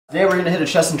Today we're going to hit a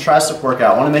chest and tricep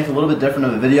workout. I want to make it a little bit different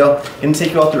of a video. I'm going to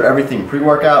take you all through everything,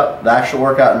 pre-workout, the actual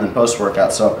workout, and then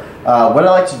post-workout. So what I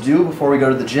like to do before we go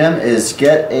to the gym is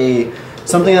get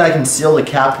something that I can seal the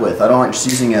cap with. I don't like just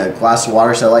using a glass of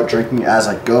water, so I like drinking as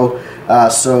I go.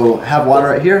 So have water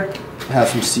right here. I have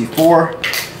some C4.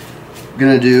 I'm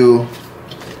going to do,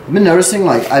 I've been noticing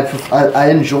like I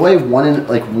enjoy 1 to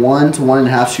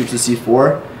 1.5 scoops of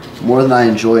C4 more than I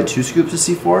enjoy 2 scoops of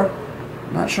C4.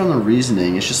 I'm not sure on the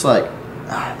reasoning. It's just like,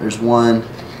 there's one, and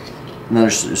then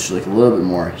there's just like a little bit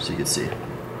more, so you can see,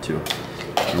 2, or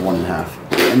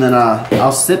 1.5. And then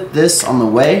I'll sip this on the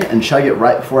way and chug it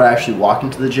right before I actually walk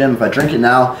into the gym. If I drink it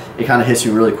now, it kind of hits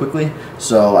you really quickly.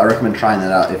 So I recommend trying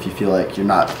that out if you feel like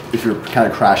if you're kind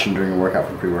of crashing during a workout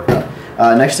from pre-workout.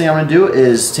 Next thing I'm gonna do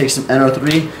is take some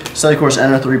NO3, Study Course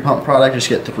NO3 pump product. Just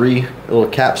get 3 little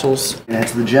capsules and head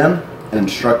to the gym and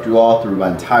instruct you all through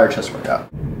my entire chest workout.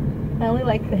 I only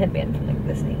like the headband from like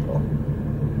this angle.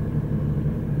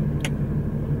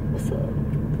 So,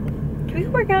 can we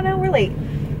work out now? We're late.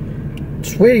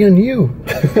 Just waiting on you.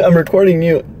 I'm recording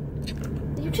you.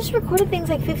 You just recorded things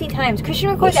like 50 times. Christian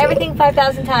records everything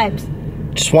 5,000 times.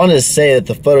 Just wanted to say that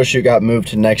the photo shoot got moved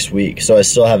to next week, so I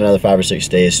still have another 5 or 6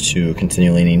 days to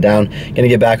continue leaning down. Gonna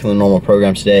get back on the normal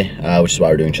program today, which is why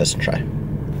we're doing chest and try.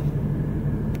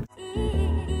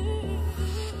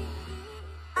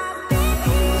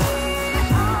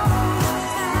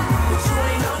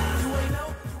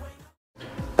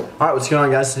 Alright, what's going on,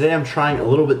 guys? Today I'm trying a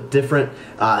little bit different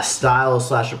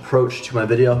style/approach to my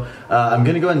video. I'm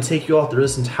going to go ahead and take you all through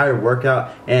this entire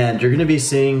workout, and you're going to be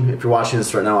seeing, if you're watching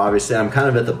this right now, obviously, I'm kind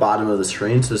of at the bottom of the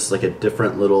screen, so it's like a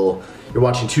different little, you're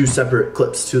watching 2 separate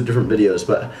clips, 2 different videos,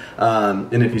 but,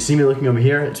 and if you see me looking over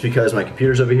here, it's because my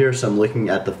computer's over here, so I'm looking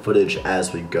at the footage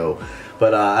as we go.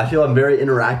 But I feel I'm very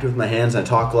interactive with my hands, and I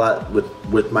talk a lot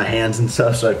with my hands and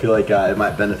stuff, so I feel like it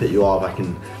might benefit you all if I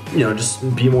can,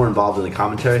 just be more involved in the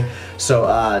commentary. So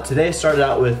today I started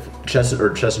out with chest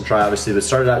and try, obviously, but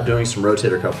started out doing some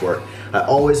rotator cuff work. I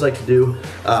always like to do,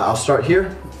 I'll start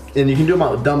here, and you can do them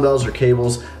out with dumbbells or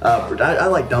cables. I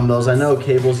like dumbbells. I know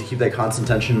cables, you keep that constant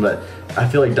tension, but I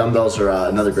feel like dumbbells are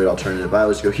another great alternative. I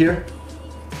always go here,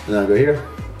 and then I'll go here,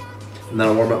 and then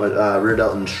I'll warm up my rear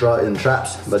delt and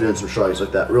traps by doing some shrugs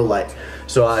like that, real light.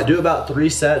 So I do about 3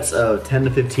 sets of 10 to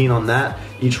 15 on that,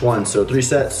 each one. So 3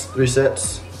 sets, 3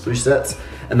 sets, 3 sets.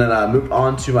 And then I moved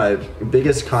on to my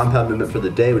biggest compound movement for the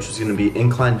day, which is gonna be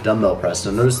incline dumbbell press.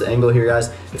 Now notice the angle here, guys.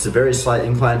 It's a very slight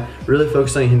incline. Really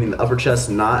focus on hitting the upper chest,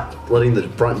 not letting the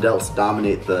front delts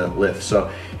dominate the lift. So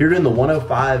you're doing the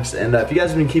 105s, and if you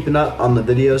guys have been keeping up on the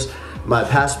videos, my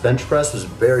past bench press was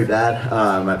very bad.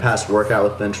 My past workout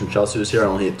with bench from Chelsea was here. I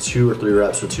only hit 2 or 3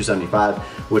 reps with 275,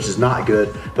 which is not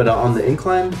good. But on the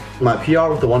incline, my PR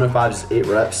with the 105 is 8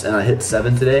 reps, and I hit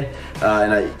 7 today,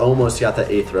 and I almost got that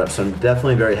 8th rep. So I'm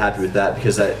definitely very happy with that,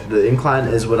 because the incline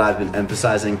is what I've been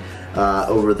emphasizing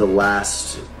over the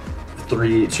last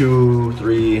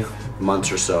 2-3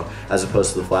 months or so, as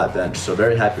opposed to the flat bench. So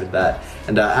very happy with that.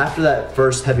 And after that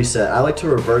first heavy set, I like to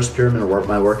reverse pyramid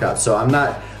my workout. So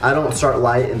I don't start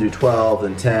light and do 12,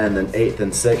 then 10, then 8,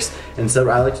 then 6. Instead,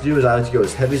 what I like to do is I like to go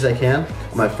as heavy as I can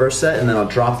on my first set, and then I'll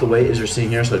drop the weight as you're seeing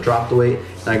here. So I drop the weight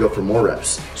and I go for more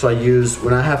reps. So I use,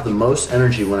 when I have the most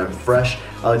energy, when I'm fresh,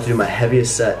 I like to do my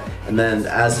heaviest set. And then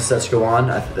as the sets go on,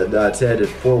 today I did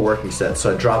 4 working sets.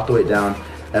 So I drop the weight down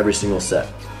every single set.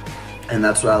 And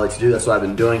that's what I like to do. That's what I've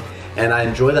been doing. And I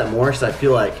enjoy that more because I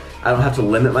feel like I don't have to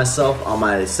limit myself on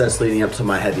my sets leading up to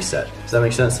my heavy set. Does that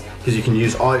make sense? Because you can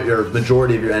use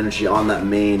majority of your energy on that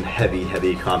main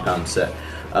heavy compound set.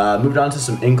 Moved on to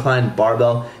some incline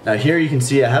barbell. Now here you can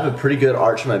see I have a pretty good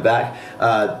arch in my back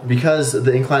because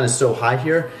the incline is so high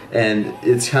here, and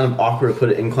it's kind of awkward to put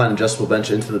an incline adjustable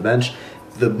bench into the bench.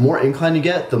 The more incline you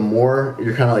get, the more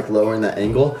you're kind of like lowering that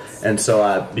angle. And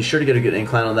so be sure to get a good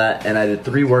incline on that. And I did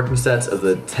 3 working sets of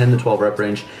the 10 to 12 rep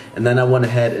range. And then I went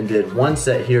ahead and did 1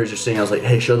 set here, as you're seeing. I was like,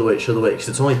 hey, show the weight, because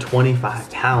it's only 25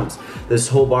 pounds. This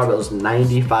whole barbell is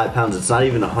 95 pounds. It's not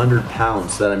even 100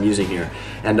 pounds that I'm using here.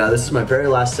 And this is my very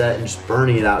last set, and just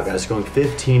burning it out, guys, going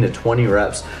 15 to 20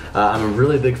 reps. I'm a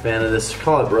really big fan of this.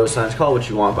 Call it bro science, call it what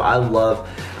you want, but I love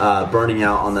burning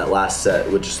out on that last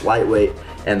set with just lightweight.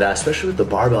 And especially with the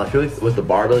barbell, I feel like with the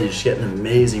barbell, you just get an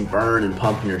amazing burn and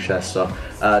pump in your chest. So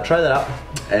try that out.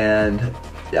 And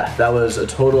yeah, that was a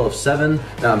total of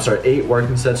 8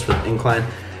 working sets for the incline,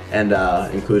 and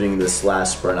including this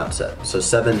last burnout set. So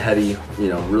 7 heavy,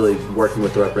 really working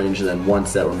with the rep range, and then 1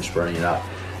 set where I'm just burning it out.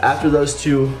 after those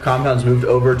two compounds, moved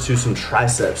over to some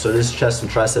triceps. So this is chest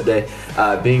and tricep day,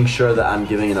 being sure that I'm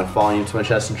giving enough volume to my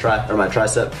chest and my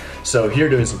tricep. So here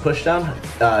doing some push down,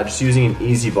 just using an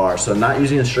easy bar. So I'm not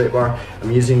using a straight bar,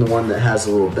 I'm using the one that has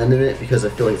a little bend in it because I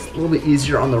feel like it's a little bit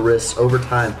easier on the wrists over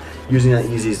time. Using that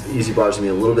easy bar is gonna be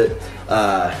a little bit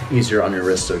easier on your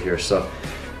wrists over here. So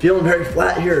feeling very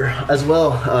flat here as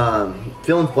well.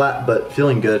 Feeling flat, but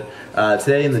feeling good.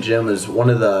 Today in the gym is one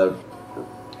of the,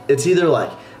 it's either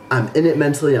like I'm in it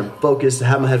mentally, I'm focused, I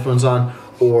have my headphones on,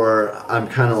 or I'm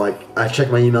kind of like, I check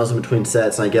my emails in between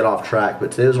sets and I get off track.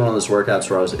 But today was one of those workouts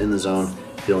where I was in the zone,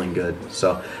 feeling good.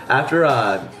 So after,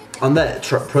 on that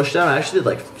push down, I actually did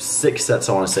like 6 sets,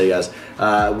 I want to say, guys.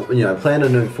 You know, I planned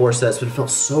on doing 4 sets, but it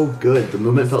felt so good. The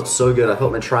movement felt so good. I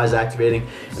felt my tris activating,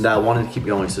 and I wanted to keep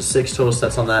going. So 6 total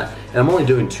sets on that. And I'm only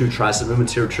doing 2 tricep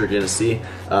movements here, which you're going to see.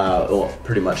 Well,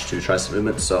 pretty much 2 tricep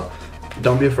movements. So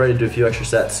don't be afraid to do a few extra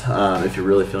sets if you're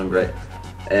really feeling great.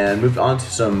 And moved on to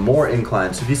some more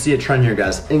inclines. So if you see a trend here,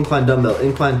 guys, incline dumbbell,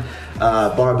 incline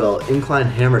barbell, incline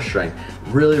hammer strength.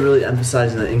 Really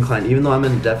emphasizing the incline. Even though I'm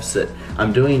in deficit,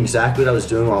 I'm doing exactly what I was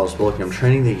doing while I was bulking. I'm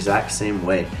training the exact same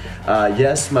way.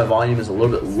 Yes, my volume is a little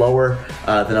bit lower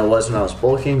than I was when I was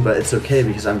bulking, but it's okay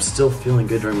because I'm still feeling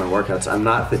good during my workouts. I'm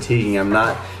not fatiguing. I'm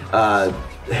not,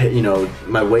 you know,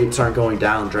 my weights aren't going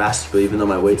down drastically, even though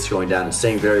my weight's going down. It's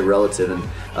staying very relative and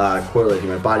correlating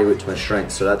my body weight to my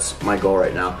strength. So that's my goal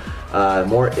right now.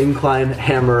 More incline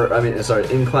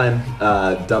incline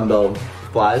dumbbell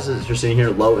flies, as you're seeing here,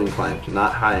 low incline,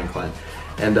 not high incline.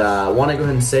 And I want to go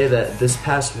ahead and say that this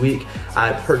past week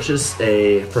I purchased for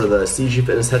the CG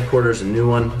Fitness Headquarters, a new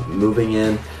one moving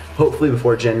in hopefully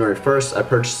before January 1st. I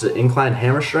purchased an incline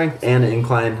hammer strength and an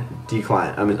incline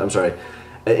decline. An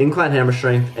incline hammer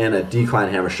strength and a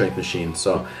decline hammer strength machine.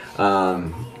 So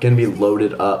gonna be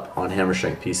loaded up on hammer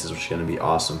strength pieces, which is gonna be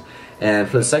awesome. And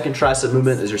for the second tricep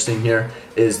movement, as you're seeing here,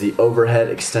 is the overhead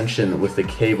extension with the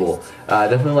cable.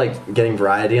 Definitely like getting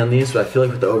variety on these, but I feel like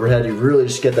with the overhead, you really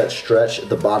just get that stretch at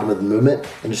the bottom of the movement.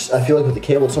 And just, I feel like with the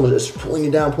cable, it's almost just pulling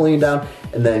you down,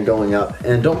 and then going up.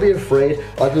 And don't be afraid.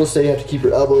 A lot of people say you have to keep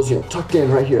your elbows, you know, tucked in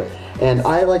right here. And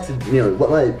I like to, you know, let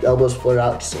my elbows flare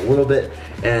out just a little bit,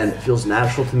 and it feels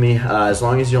natural to me. As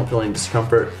long as you don't feel any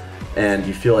discomfort and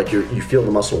you feel like you feel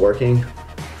the muscle working,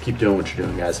 keep doing what you're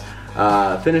doing, guys.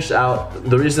 Finished out,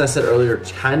 the reason I said earlier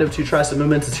kind of 2 tricep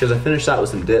movements is because I finished out with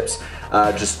some dips.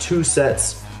 Just 2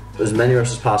 sets, as many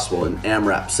reps as possible, an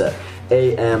AMRAP set.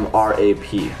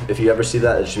 A-M-R-A-P. If you ever see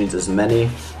that, it just means as many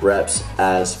reps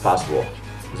as possible.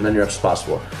 As many reps as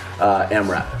possible.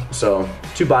 AMRAP. So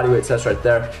 2 bodyweight sets right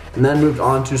there. And then moved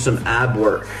on to some ab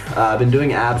work. I've been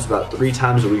doing abs about 3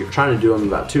 times a week. I'm trying to do them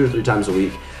about 2 or 3 times a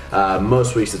week.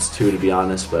 Most weeks it's 2 to be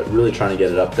honest, but really trying to get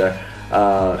it up there.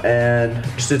 And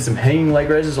just did some hanging leg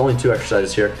raises, only 2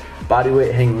 exercises here.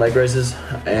 Bodyweight hanging leg raises,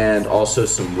 and also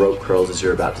some rope curls as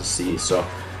you're about to see. So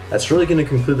that's really gonna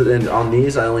conclude it. And on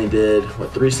these, I only did,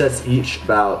 3 sets each,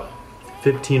 about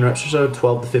 15 reps or so,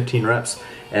 12 to 15 reps.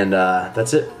 And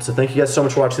that's it. So thank you guys so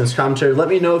much for watching this commentary. Let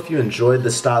me know if you enjoyed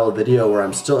this style of video where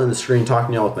I'm still in the screen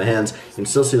talking to y'all with my hands. You can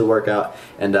still see the workout,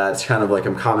 and it's kind of like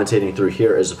I'm commentating through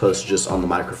here as opposed to just on the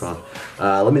microphone.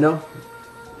 Let me know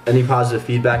any positive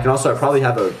feedback, and also I probably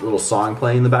have a little song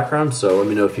playing in the background, so let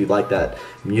me know if you like that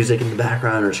music in the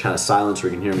background or just kind of silence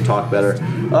where you can hear me talk better.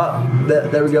 Oh,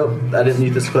 there we go. I didn't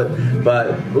need this clip,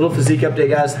 but little physique update,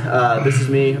 guys. This is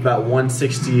me about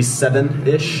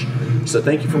 167-ish. So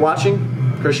thank you for watching.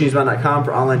 ChristianGuzman.com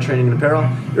for online training and apparel.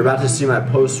 You're about to see my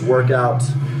post-workout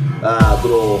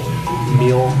little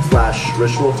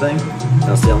meal/ritual thing, and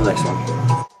I'll see you on the next one.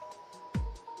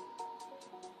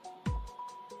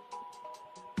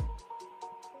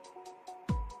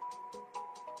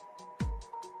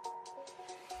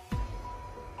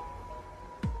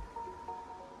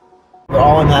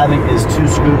 All I'm having is 2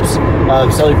 scoops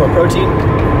of cellular protein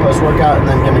post-workout, and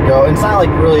then gonna go. And it's not like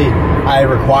really I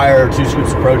require 2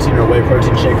 scoops of protein or whey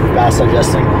protein shake for fast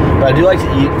digesting, but I do like to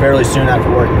eat fairly soon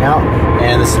after working out,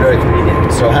 and this is very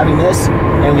convenient. So having this,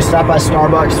 and we stopped by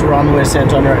Starbucks. We're on the way to San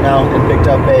Antonio right now, and picked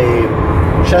up a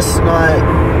chestnut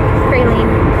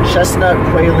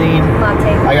praline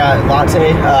latte. I got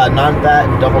latte, non-fat,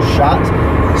 double shot.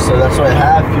 So that's what I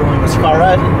have fueling this car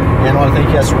ride, and I want to thank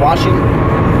you guys for watching.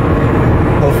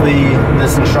 Hopefully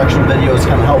this instruction video is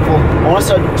kind of helpful. I want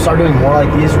to start doing more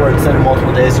like these where instead of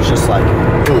multiple days, it's just like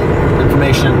boom,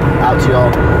 information out to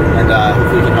y'all, and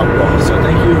hopefully it can help you all. So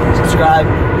thank you, subscribe,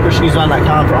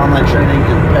 ChristianGuzman.com for online training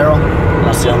and apparel, and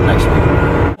I'll see you on the next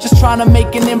one. Just trying to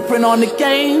make an imprint on the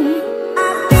game.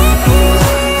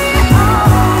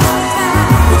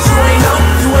 But you ain't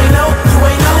know,